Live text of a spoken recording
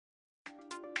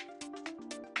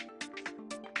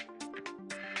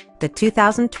the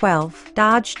 2012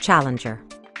 Dodge Challenger.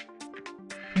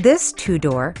 This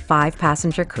two-door,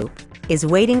 five-passenger coupe is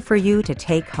waiting for you to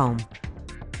take home.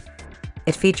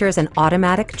 It features an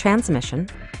automatic transmission,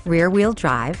 rear-wheel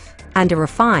drive, and a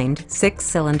refined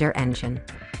six-cylinder engine.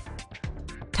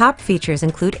 Top features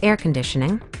include air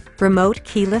conditioning, remote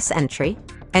keyless entry,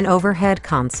 an overhead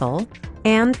console,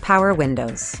 and power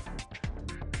windows.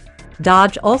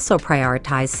 Dodge also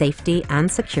prioritized safety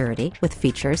and security with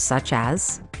features such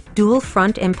as dual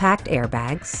front impact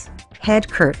airbags, head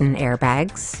curtain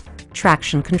airbags,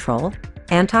 traction control,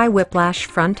 anti-whiplash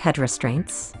front head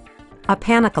restraints, a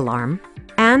panic alarm,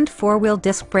 and four-wheel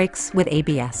disc brakes with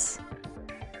ABS.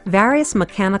 Various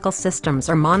mechanical systems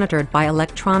are monitored by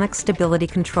electronic stability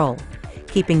control,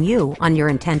 keeping you on your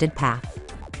intended path.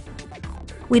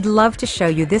 We'd love to show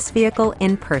you this vehicle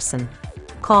in person.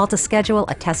 Call to schedule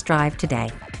a test drive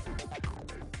today.